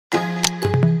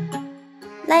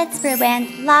let's prevent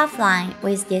laughlines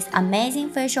with these amazing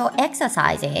facial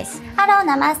exercises. Hello,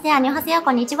 namaste, annyeonghaseyo,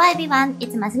 konnichiwa everyone.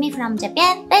 It's Masumi from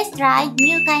Japan. Let's try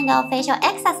new kind of facial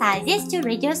exercises to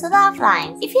reduce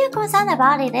laughlines. If you're concerned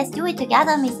about it, let's do it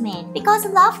together with me. Because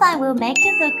laughlines will make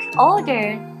you look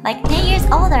older, like 10 years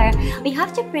older. We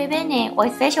have to prevent it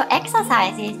with facial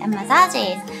exercises and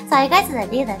massages. So are you guys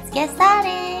ready? Let's get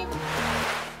started.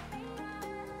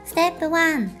 Step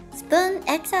 1. Spoon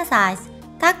exercise.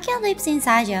 Tuck your lips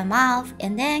inside your mouth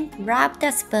and then grab the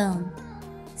spoon.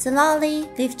 Slowly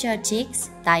lift your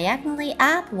cheeks diagonally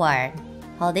upward.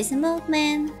 Hold this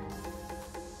movement.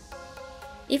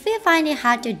 If you find it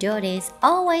hard to do this,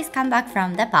 always come back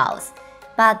from the pause.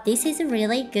 But this is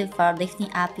really good for lifting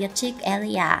up your cheek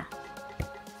area.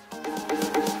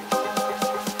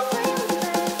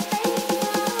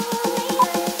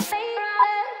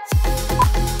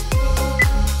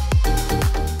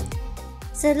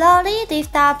 Slowly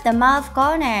lift up the mouth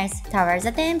corners towards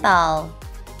the temple.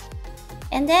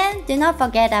 And then do not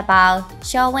forget about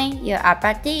showing your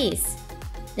upper teeth.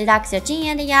 Relax your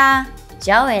chin area,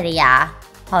 jaw area.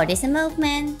 Hold this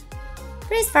movement.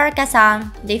 Please focus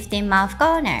on lifting mouth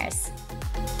corners.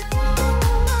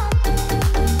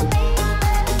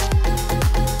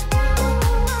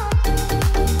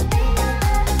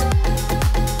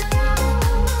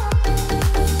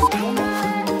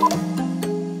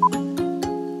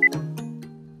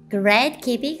 Great,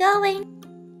 keep it going.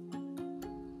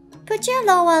 Put your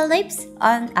lower lips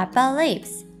on upper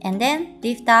lips and then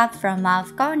lift up from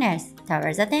mouth corners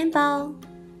towards the temple.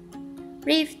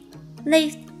 Lift,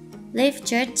 lift, lift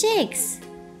your cheeks.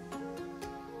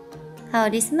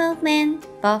 Hold this movement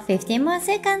for 15 more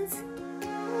seconds.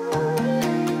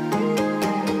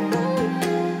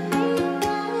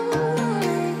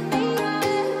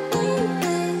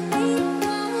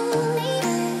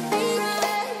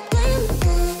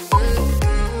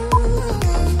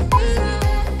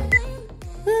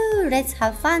 Let's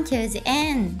have fun till the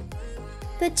end.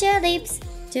 Put your lips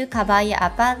to cover your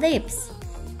upper lips.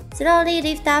 Slowly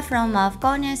lift up from mouth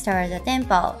corners towards the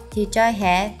temple. Tilt your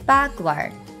head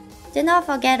backward. Do not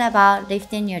forget about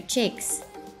lifting your cheeks.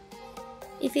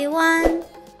 If you want,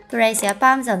 place your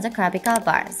palms on the clavicle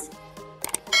bars.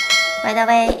 By the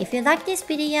way, if you like this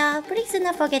video, please do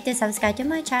not forget to subscribe to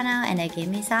my channel and give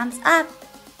me thumbs up.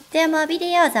 There are more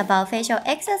videos about facial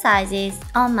exercises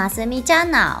on Masumi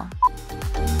channel.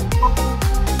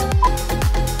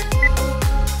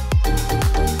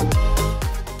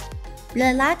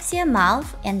 Relax your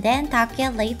mouth and then tuck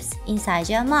your lips inside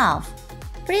your mouth.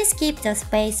 Please keep the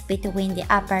space between the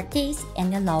upper teeth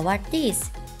and the lower teeth.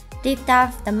 Lift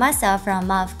up the muscle from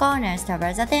mouth corners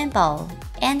towards the temple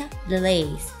and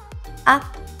release. Up,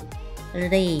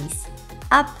 release,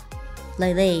 up,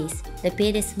 release.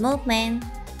 Repeat this movement.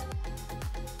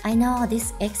 I know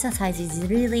this exercise is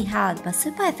really hard but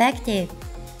super effective.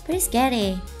 Please get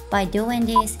it by doing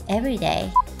this every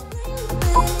day.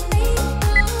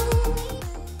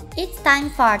 It's time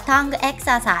for tongue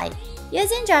exercise.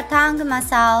 Using your tongue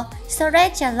muscle,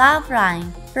 stretch your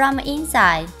laughlines from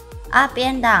inside, up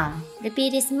and down.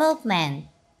 Repeat this movement.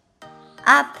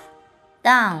 Up,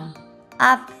 down,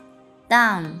 up,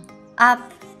 down, up,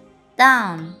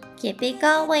 down. Keep it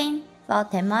going for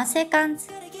 10 more seconds.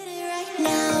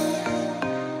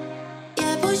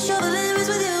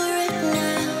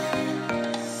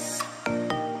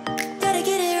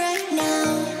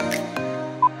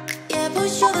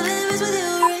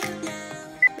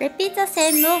 Repeat the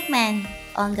same movement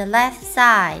on the left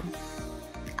side.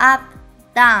 Up,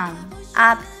 down,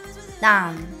 up,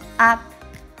 down, up,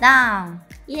 down.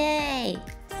 Yay!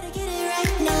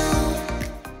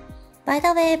 By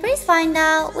the way, please find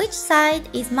out which side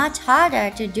is much harder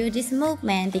to do this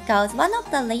movement because one of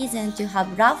the reasons to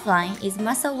have laughlines is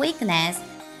muscle weakness.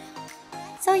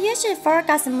 So you should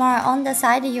focus more on the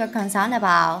side you're concerned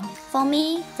about. For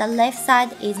me, the left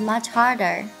side is much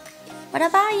harder. What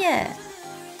about you?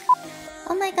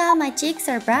 Oh my god, my cheeks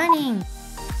are burning.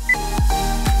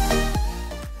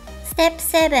 Step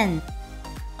 7.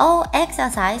 O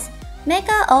exercise. Make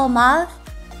a O mouth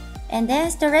and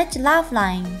then stretch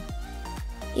laughlines.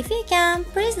 If you can,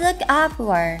 please look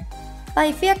upward. But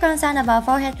if you're concerned about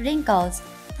forehead wrinkles,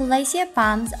 place your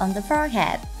palms on the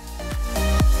forehead.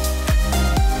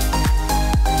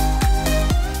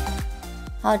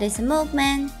 Hold this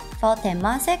movement for 10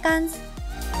 more seconds.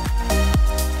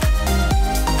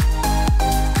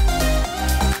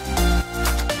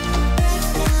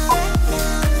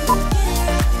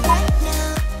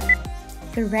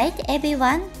 Great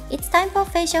everyone! It's time for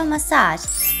facial massage.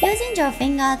 Using your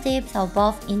fingertips or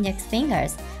both index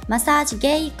fingers, massage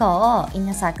geiko in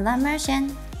a circular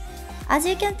motion. As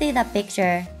you can see the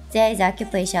picture, there is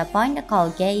acupressure point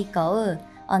called Geiko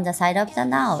on the side of the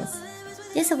nose.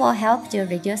 This will help to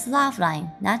reduce laugh line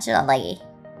naturally.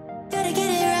 Gotta get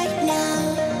it right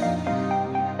now.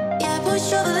 Yeah,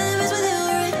 push over limits with you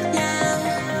right now.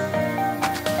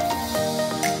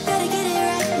 Gotta get it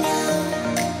right now.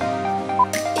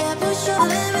 Yeah, push over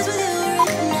limits with you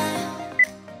right now.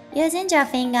 Using your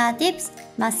fingertips,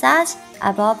 massage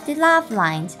above the laugh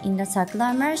lines in the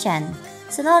circular motion.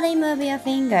 Slowly move your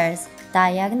fingers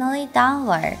diagonally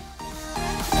downward.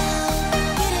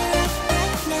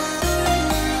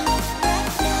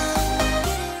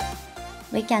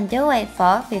 We can do it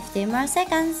for 15 more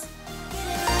seconds.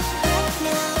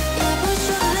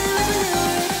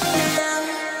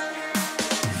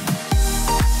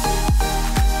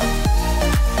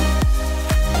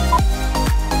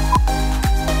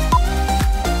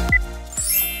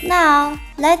 Now,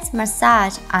 let's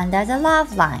massage under the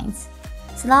laugh lines.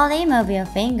 Slowly move your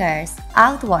fingers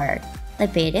outward.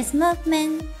 Repeat this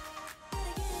movement.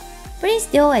 Please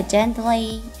do it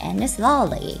gently and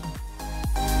slowly.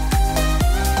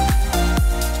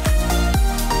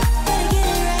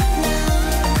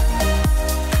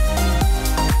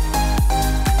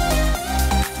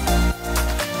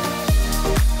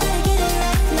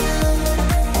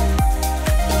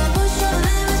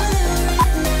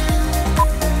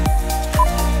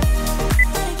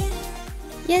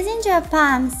 Using your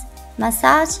palms,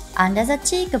 massage under the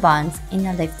cheekbones in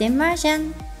a lifting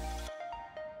motion.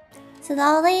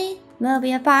 Slowly move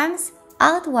your palms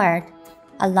outward,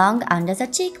 along under the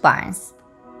cheekbones.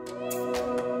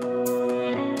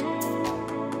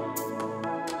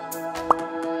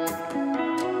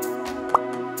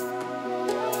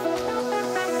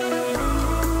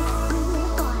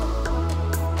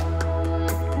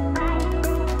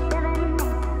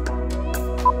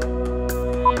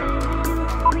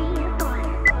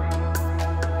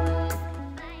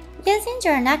 Using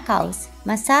your knuckles,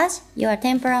 massage your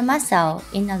temporal muscle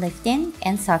in a lifting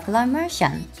and circular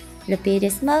motion. Repeat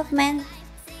this movement.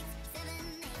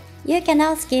 You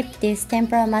cannot skip this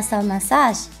temporal muscle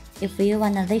massage if you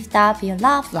want to lift up your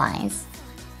laugh lines.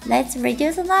 Let's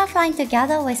reduce the laugh line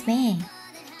together with me.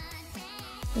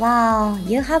 Wow,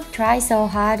 you have tried so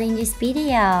hard in this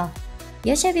video.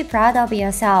 You should be proud of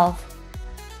yourself.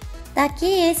 The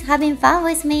key is having fun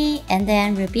with me and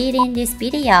then repeating this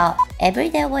video every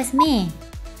day with me.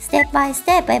 Step by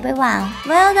step, everyone.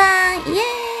 Well done!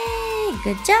 Yay!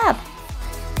 Good job!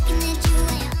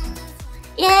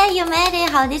 Yeah, you made it.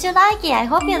 How did you like it? I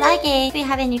hope you like it. If you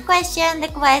have any question,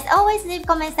 request, always leave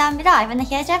comments down below. I wanna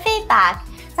hear your feedback.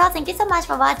 So thank you so much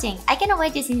for watching. I cannot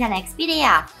wait to see the next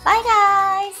video. Bye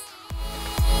guys!